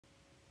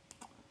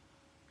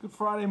Good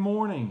Friday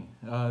morning.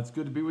 It's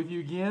good to be with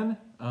you again.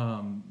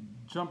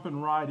 Jumping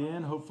right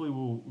in. Hopefully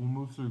we'll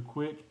move through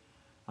quick.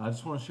 I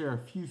just want to share a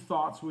few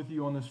thoughts with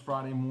you on this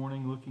Friday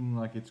morning, looking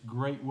like it's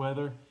great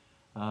weather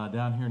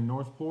down here in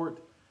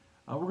Northport.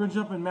 We're going to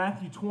jump in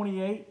Matthew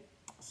 28,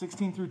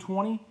 16 through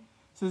 20. It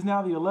says,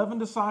 "Now the 11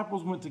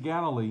 disciples went to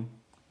Galilee,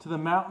 to the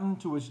mountain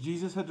to which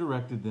Jesus had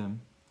directed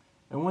them.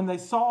 And when they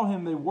saw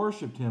him, they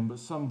worshipped him, but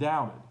some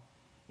doubted.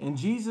 And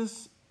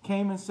Jesus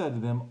came and said to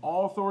them,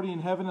 'All authority in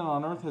heaven and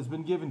on earth has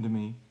been given to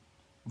me.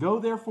 Go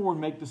therefore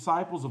and make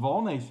disciples of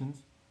all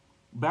nations,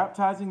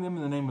 baptizing them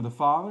in the name of the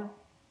Father,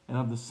 and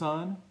of the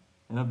Son,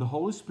 and of the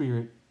Holy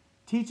Spirit,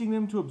 teaching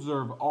them to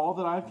observe all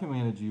that I have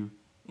commanded you.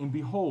 And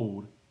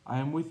behold, I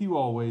am with you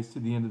always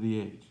to the end of the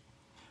age.'"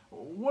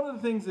 One of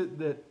the things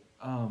that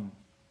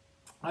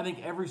I think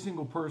every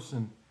single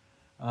person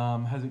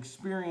has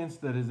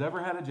experienced that has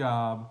ever had a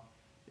job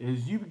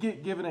is you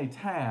get given a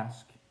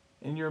task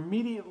and your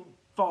immediate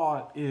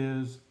thought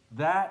is,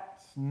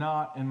 that's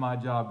not in my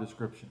job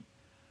description.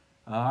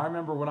 I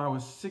remember when I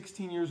was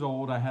 16 years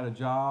old, I had a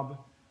job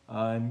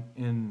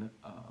in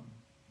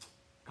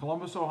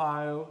Columbus,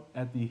 Ohio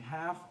at the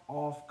Half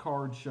Off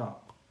Card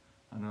Shop.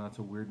 I know that's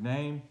a weird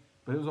name,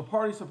 but it was a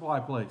party supply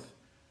place.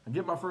 I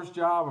get my first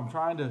job, I'm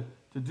trying to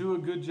do a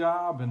good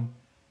job, and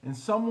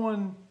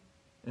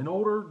an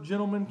older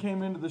gentleman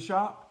came into the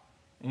shop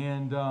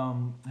and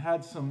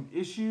had some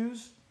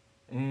issues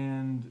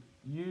and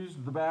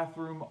used the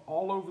bathroom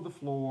all over the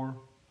floor,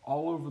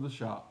 all over the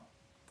shop.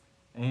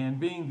 And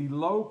being the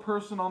low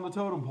person on the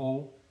totem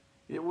pole,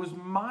 it was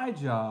my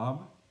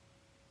job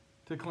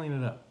to clean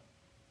it up.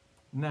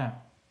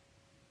 Now,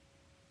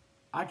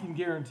 I can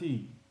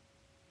guarantee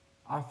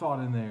I thought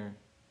in there,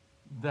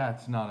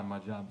 that's not in my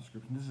job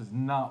description. This is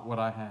not what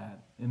I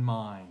had in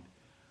mind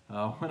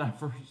when I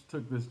first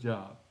took this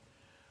job.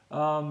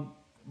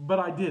 But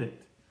I did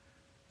it.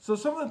 So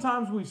some of the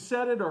times we've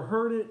said it or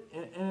heard it,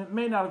 and it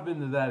may not have been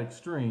to that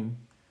extreme,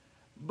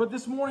 but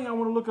this morning I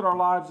want to look at our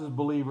lives as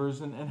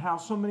believers and how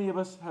so many of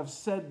us have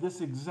said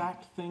this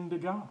exact thing to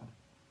God.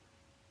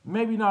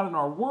 Maybe not in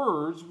our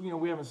words,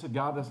 we haven't said,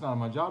 "God, that's not in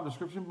my job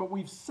description," but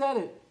we've said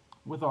it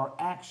with our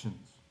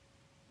actions.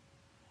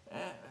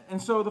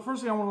 And so the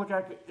first thing I want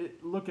to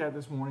look at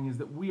this morning is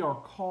that we are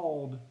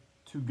called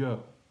to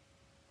go.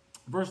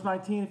 Verse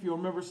 19, if you'll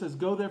remember, says,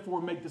 "Go therefore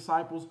and make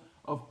disciples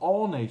of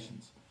all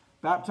nations,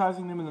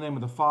 baptizing them in the name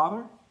of the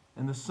Father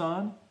and the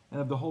Son and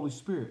of the Holy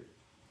Spirit."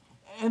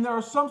 And there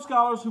are some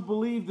scholars who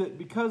believe that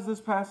because this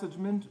passage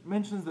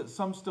mentions that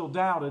some still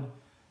doubted,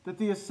 that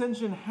the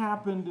ascension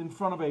happened in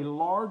front of a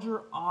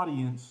larger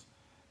audience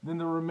than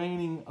the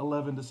remaining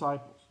 11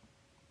 disciples.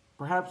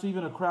 Perhaps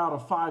even a crowd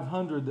of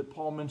 500 that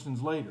Paul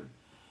mentions later.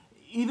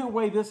 Either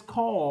way, this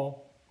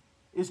call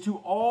is to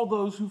all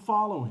those who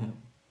follow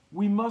him.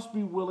 We must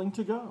be willing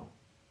to go,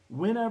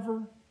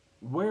 whenever,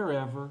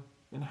 wherever,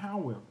 and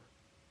however.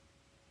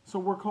 So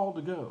we're called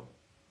to go.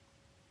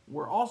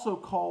 We're also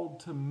called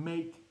to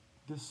make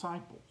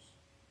disciples.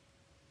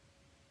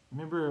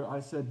 Remember, I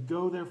said,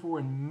 "Go therefore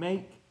and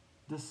make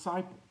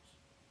disciples."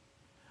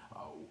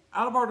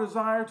 Out of our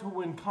desire to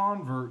win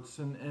converts,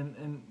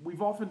 and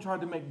we've often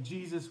tried to make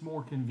Jesus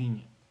more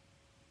convenient.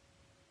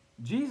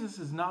 Jesus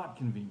is not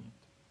convenient.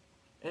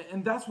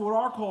 And that's what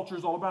our culture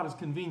is all about, is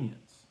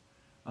convenience.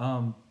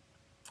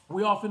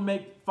 We often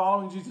make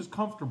following Jesus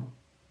comfortable.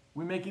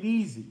 We make it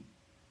easy.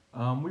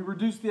 We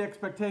reduce the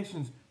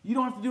expectations. You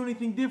don't have to do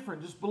anything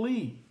different, just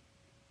believe.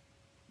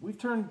 We've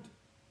turned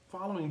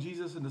following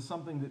Jesus into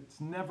something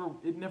that's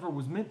never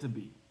was meant to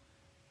be,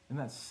 and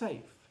that's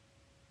safe.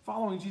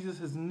 Following Jesus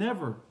has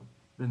never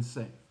been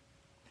safe.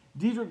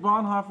 Dietrich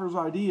Bonhoeffer's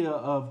idea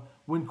of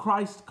when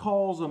Christ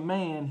calls a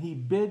man, he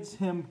bids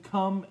him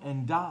come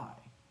and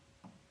die.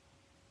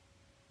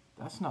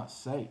 That's not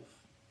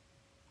safe.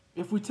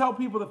 If we tell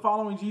people that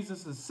following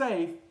Jesus is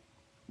safe,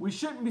 we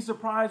shouldn't be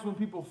surprised when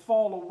people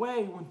fall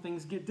away when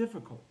things get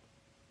difficult.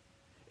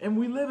 And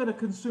we live in a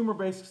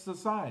consumer-based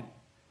society.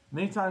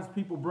 Many times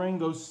people bring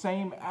those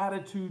same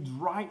attitudes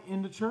right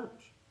into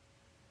church.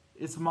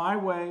 It's my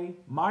way,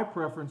 my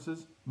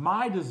preferences,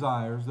 my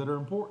desires that are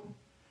important.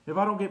 If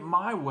I don't get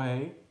my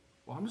way,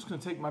 well, I'm just going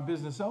to take my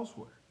business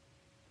elsewhere.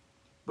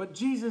 But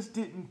Jesus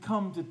didn't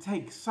come to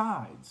take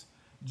sides.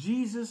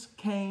 Jesus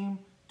came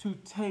to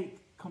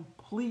take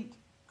complete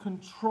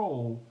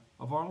control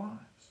of our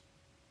lives.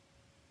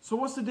 So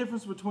what's the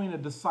difference between a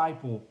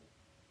disciple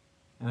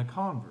and a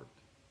convert?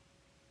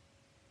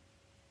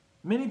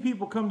 Many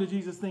people come to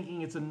Jesus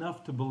thinking it's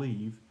enough to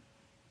believe,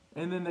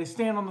 and then they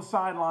stand on the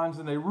sidelines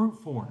and they root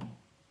for him.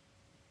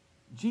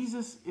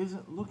 Jesus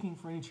isn't looking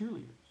for any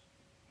cheerleaders.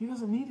 He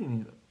doesn't need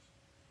any of those.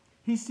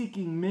 He's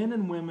seeking men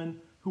and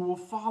women who will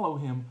follow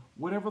him,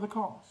 whatever the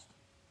cost.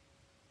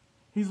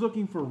 He's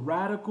looking for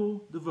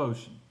radical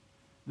devotion,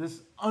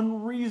 this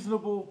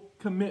unreasonable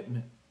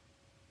commitment,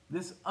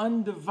 this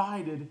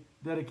undivided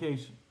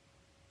dedication.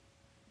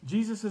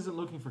 Jesus isn't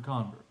looking for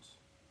converts.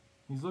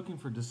 He's looking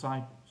for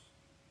disciples.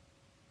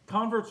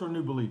 Converts are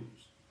new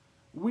believers.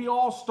 We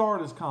all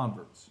start as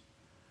converts.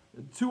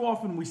 Too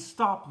often we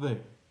stop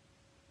there.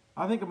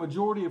 I think a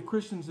majority of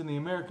Christians in the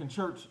American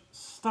church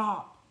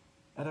stop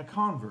at a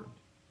convert.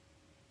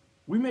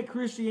 We make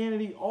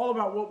Christianity all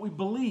about what we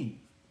believe.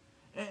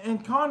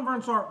 And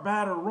converts aren't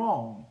bad or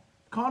wrong.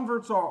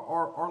 Converts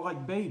are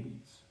like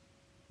babies.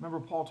 Remember,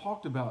 Paul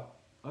talked about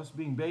us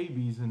being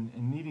babies and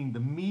needing the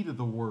meat of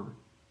the word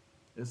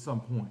at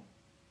some point.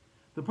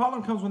 The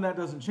problem comes when that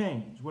doesn't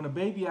change. When a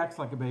baby acts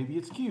like a baby,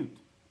 it's cute.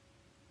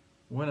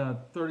 When a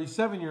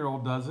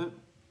 37-year-old does it,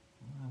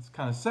 that's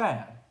kind of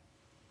sad.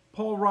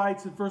 Paul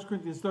writes in 1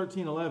 Corinthians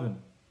 13:11,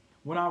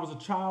 when I was a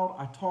child,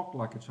 I talked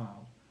like a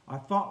child. I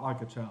thought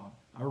like a child.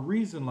 I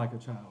reasoned like a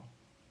child.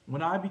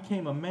 When I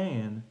became a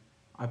man,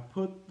 I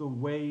put the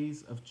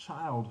ways of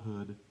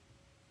childhood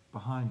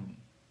behind me.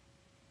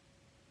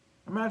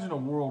 Imagine a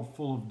world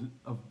full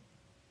of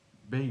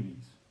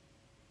babies.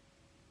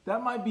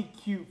 That might be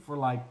cute for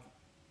like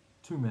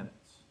 2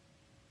 minutes.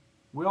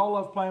 We all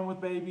love playing with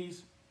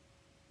babies,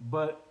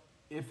 but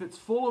if it's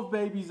full of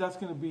babies, that's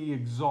going to be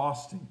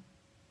exhausting.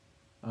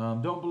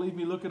 Don't believe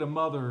me? Look at a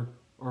mother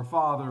or a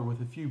father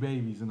with a few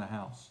babies in the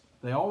house.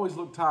 They always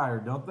look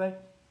tired, don't they?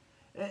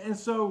 And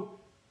so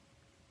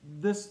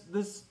this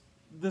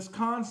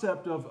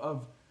concept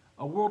of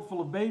a world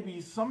full of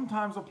babies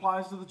sometimes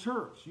applies to the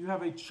church. You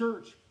have a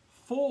church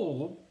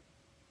full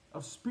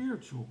of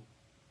spiritual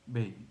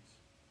babies.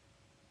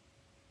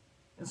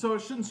 And so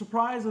it shouldn't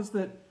surprise us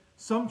that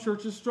some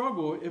churches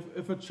struggle.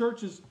 If a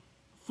church is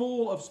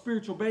full of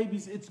spiritual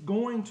babies, it's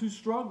going to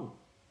struggle.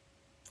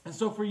 And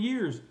so for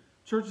years,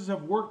 churches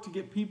have worked to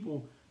get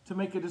people to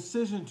make a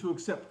decision to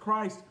accept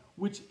Christ,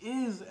 which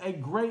is a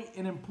great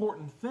and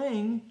important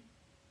thing.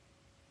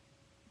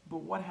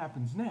 But what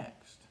happens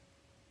next?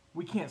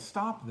 We can't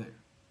stop there.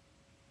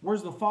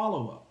 Where's the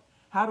follow-up?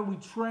 How do we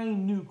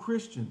train new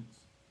Christians?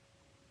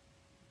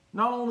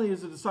 Not only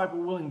is a disciple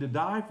willing to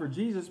die for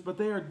Jesus, but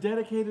they are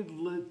dedicated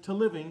to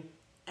living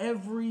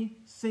every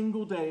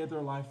single day of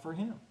their life for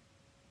Him.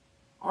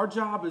 Our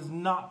job is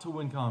not to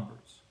win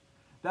converts.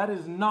 That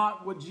is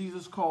not what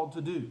Jesus called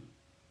to do.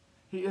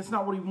 It's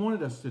not what He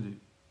wanted us to do.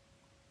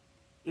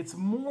 It's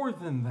more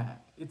than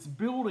that. It's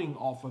building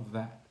off of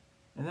that.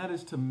 And that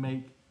is to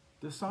make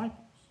disciples.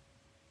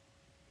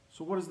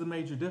 So what is the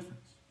major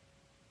difference?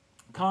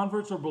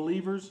 Converts are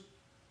believers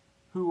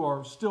who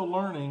are still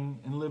learning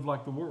and live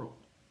like the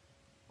world,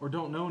 or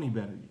don't know any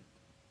better yet.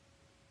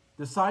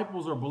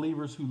 Disciples are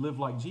believers who live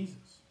like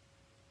Jesus.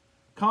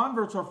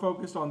 Converts are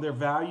focused on their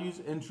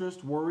values,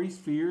 interests, worries,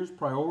 fears,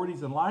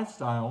 priorities, and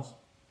lifestyles.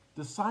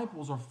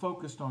 Disciples are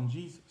focused on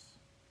Jesus.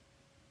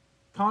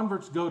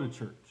 Converts go to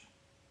church.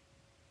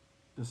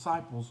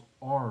 Disciples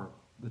are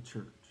the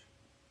church.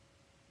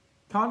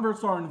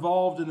 Converts are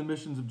involved in the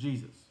missions of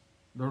Jesus.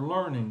 They're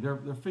learning.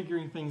 They're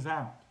figuring things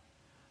out.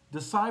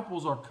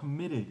 Disciples are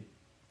committed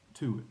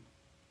to it.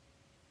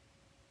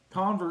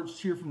 Converts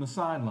cheer from the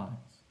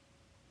sidelines.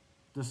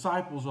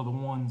 Disciples are the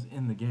ones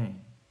in the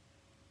game.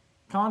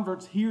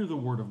 Converts hear the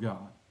Word of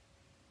God.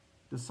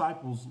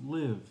 Disciples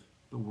live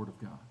the Word of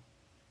God.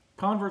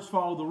 Converts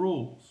follow the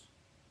rules.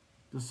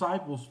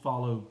 Disciples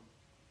follow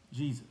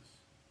Jesus.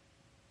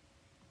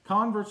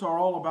 Converts are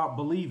all about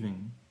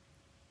believing.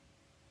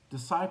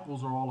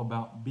 Disciples are all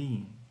about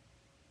being.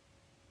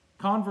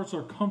 Converts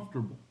are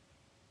comfortable.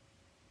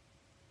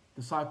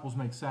 Disciples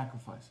make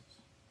sacrifices.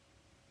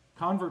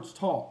 Converts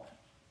talk.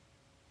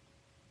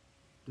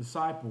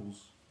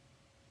 Disciples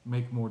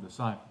make more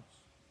disciples.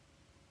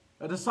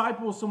 A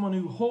disciple is someone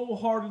who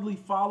wholeheartedly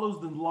follows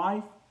the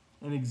life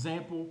and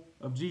example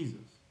of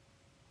Jesus,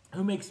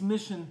 who makes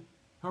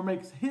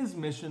His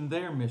mission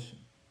their mission,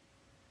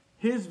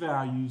 His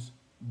values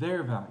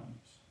their values.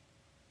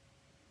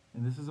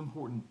 And this is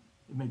important.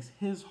 It makes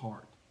His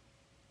heart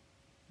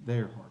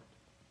their heart.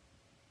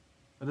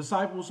 A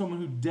disciple is someone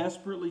who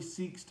desperately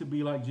seeks to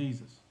be like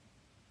Jesus.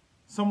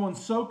 Someone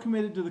so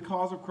committed to the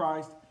cause of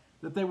Christ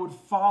that they would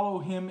follow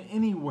Him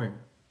anywhere.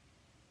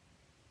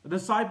 A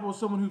disciple is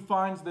someone who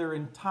finds their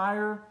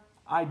entire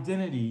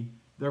identity,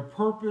 their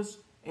purpose,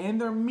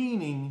 and their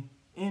meaning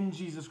in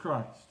Jesus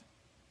Christ.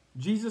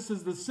 Jesus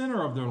is the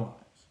center of their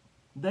lives.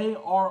 They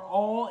are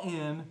all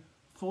in,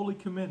 fully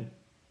committed.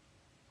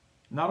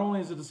 Not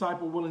only is a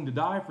disciple willing to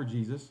die for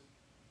Jesus,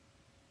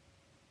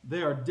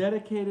 they are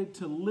dedicated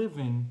to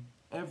living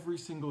every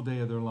single day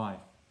of their life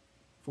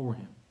for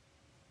Him.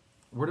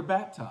 We're to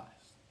baptize.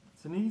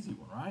 It's an easy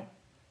one, right?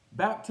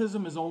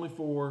 Baptism is only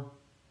for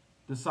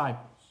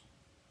disciples.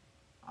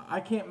 I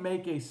can't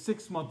make a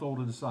 6-month-old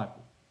a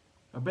disciple.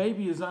 A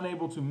baby is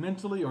unable to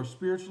mentally or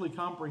spiritually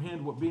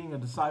comprehend what being a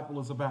disciple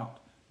is about,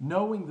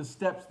 knowing the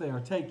steps they are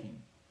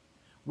taking.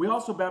 We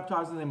also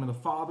baptize in the name of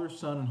the Father,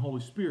 Son, and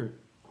Holy Spirit.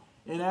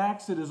 In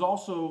Acts, it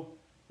also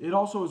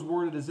is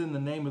worded as in the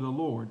name of the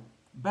Lord.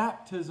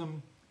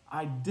 Baptism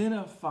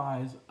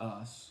identifies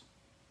us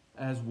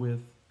as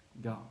with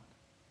God.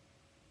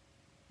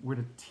 We're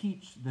to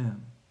teach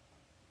them.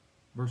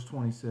 Verse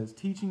 20 says,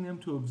 teaching them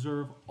to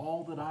observe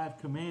all that I have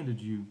commanded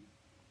you,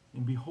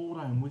 and behold,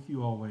 I am with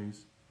you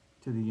always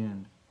to the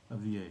end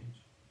of the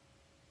age.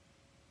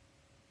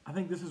 I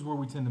think this is where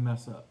we tend to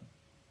mess up.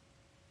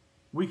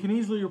 We can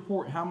easily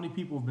report how many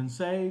people have been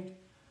saved.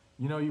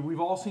 You know, we've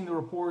all seen the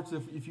reports.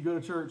 If you go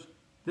to church,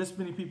 this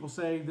many people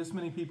saved, this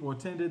many people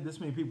attended, this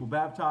many people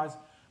baptized.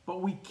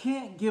 But we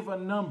can't give a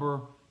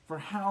number for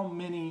how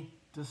many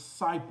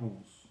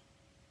disciples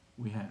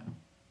we have.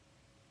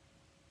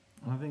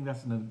 And I think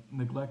that's a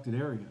neglected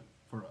area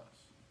for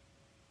us.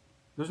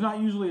 There's not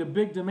usually a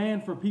big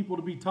demand for people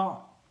to be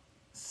taught.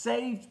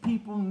 Saved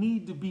people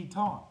need to be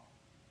taught.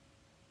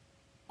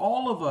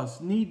 All of us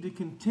need to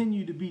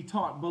continue to be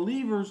taught.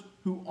 Believers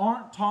who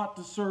aren't taught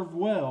to serve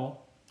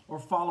well or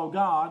follow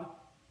God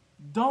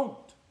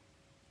don't.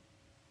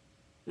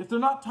 If they're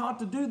not taught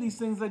to do these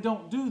things, they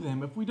don't do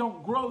them. If we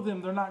don't grow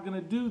them, they're not going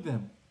to do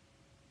them.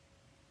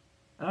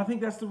 And I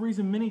think that's the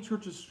reason many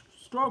churches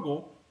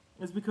struggle,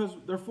 is because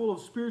they're full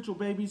of spiritual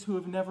babies who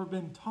have never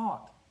been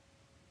taught.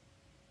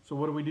 So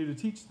what do we do to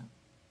teach them?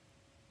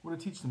 We're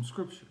to teach them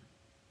Scripture.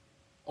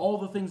 All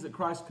the things that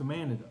Christ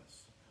commanded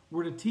us.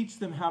 We're to teach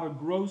them how to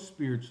grow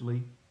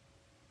spiritually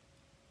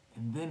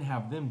and then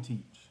have them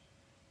teach.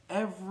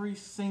 Every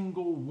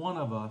single one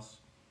of us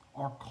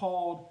are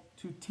called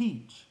to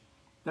teach.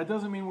 That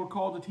doesn't mean we're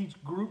called to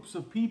teach groups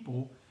of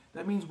people.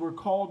 That means we're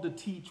called to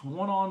teach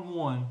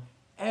one-on-one.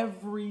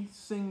 Every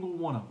single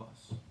one of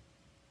us,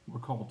 we're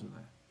called to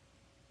that.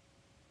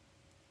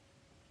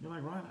 You're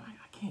like, Ryan,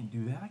 I can't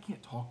do that. I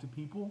can't talk to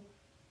people.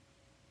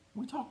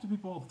 We talk to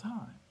people all the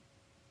time.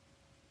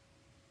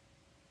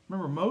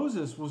 Remember,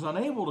 Moses was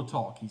unable to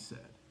talk, he said.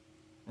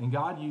 And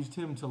God used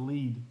him to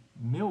lead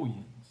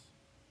millions.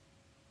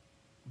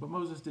 But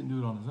Moses didn't do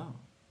it on his own.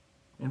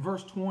 In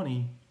verse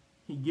 20,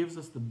 he gives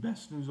us the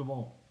best news of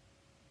all.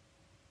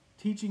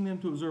 Teaching them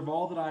to observe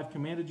all that I have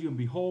commanded you, and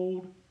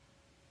behold,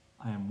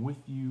 I am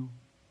with you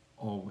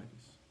always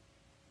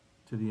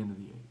to the end of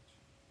the age.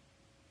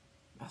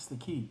 That's the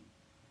key.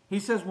 He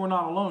says we're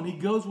not alone. He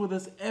goes with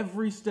us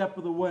every step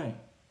of the way.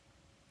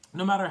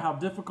 No matter how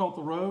difficult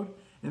the road,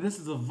 and this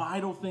is a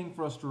vital thing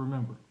for us to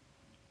remember.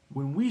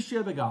 When we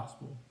share the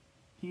gospel,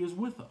 he is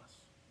with us.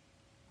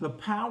 The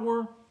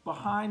power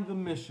behind the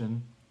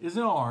mission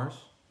isn't ours,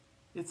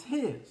 it's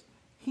his.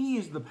 He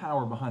is the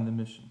power behind the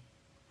mission.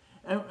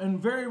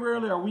 And very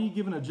rarely are we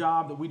given a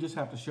job that we just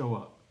have to show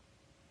up.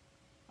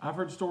 I've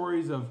heard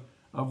stories of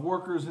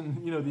workers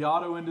in the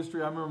auto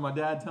industry. I remember my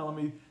dad telling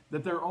me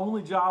that their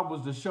only job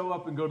was to show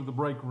up and go to the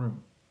break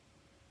room.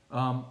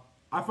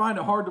 I find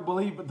it hard to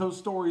believe, but those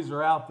stories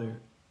are out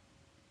there.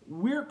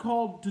 We're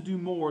called to do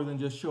more than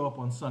just show up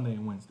on Sunday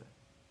and Wednesday.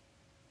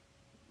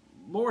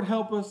 Lord,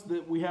 help us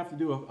that we have to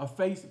do a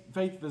faith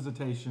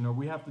visitation, or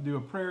we have to do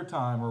a prayer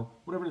time, or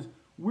whatever it is.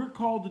 We're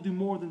called to do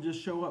more than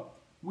just show up.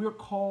 We're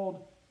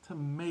called to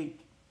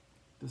make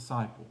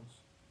disciples.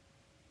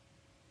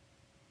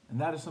 And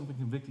that is something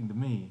convicting to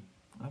me.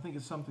 I think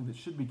it's something that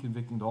should be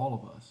convicting to all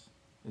of us,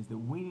 is that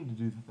we need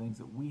to do the things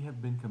that we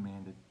have been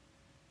commanded.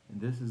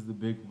 And this is the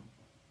big one.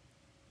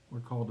 We're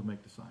called to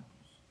make disciples.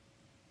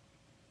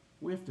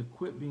 We have to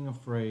quit being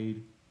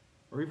afraid,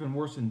 or even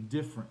worse,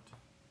 indifferent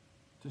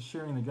to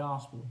sharing the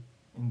gospel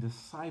and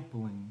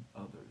discipling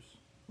others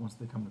once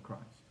they come to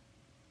Christ.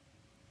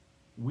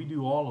 We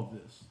do all of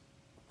this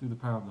through the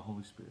power of the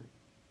Holy Spirit.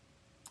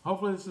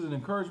 Hopefully this is an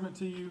encouragement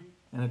to you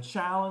and a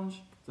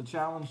challenge. It's a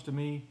challenge to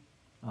me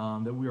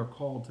that we are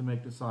called to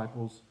make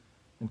disciples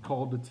and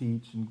called to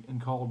teach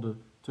and called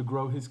to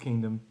grow his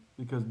kingdom,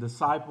 because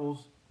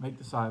disciples make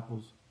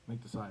disciples,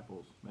 make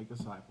disciples, make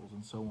disciples,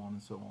 and so on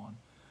and so on.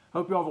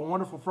 Hope you all have a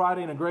wonderful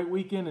Friday and a great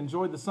weekend.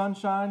 Enjoy the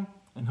sunshine,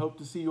 and hope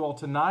to see you all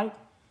tonight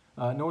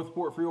at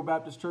Northport Free Will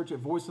Baptist Church at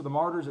Voice of the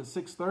Martyrs at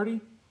 6:30.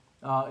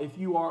 If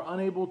you are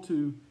unable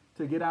to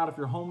get out if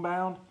you're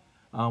homebound,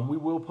 we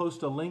will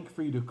post a link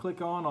for you to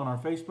click on our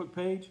Facebook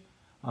page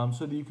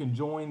so that you can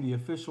join the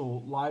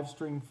official live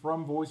stream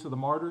from Voice of the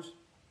Martyrs.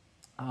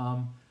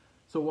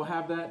 So we'll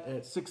have that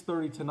at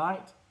 6:30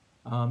 tonight.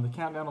 The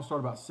countdown will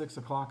start about 6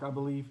 o'clock, I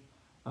believe,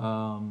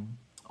 on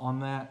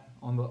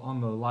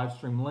the live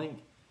stream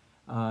link.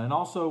 And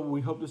also, we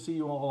hope to see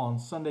you all on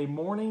Sunday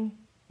morning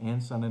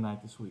and Sunday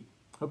night this week.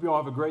 Hope you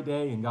all have a great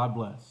day, and God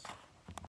bless.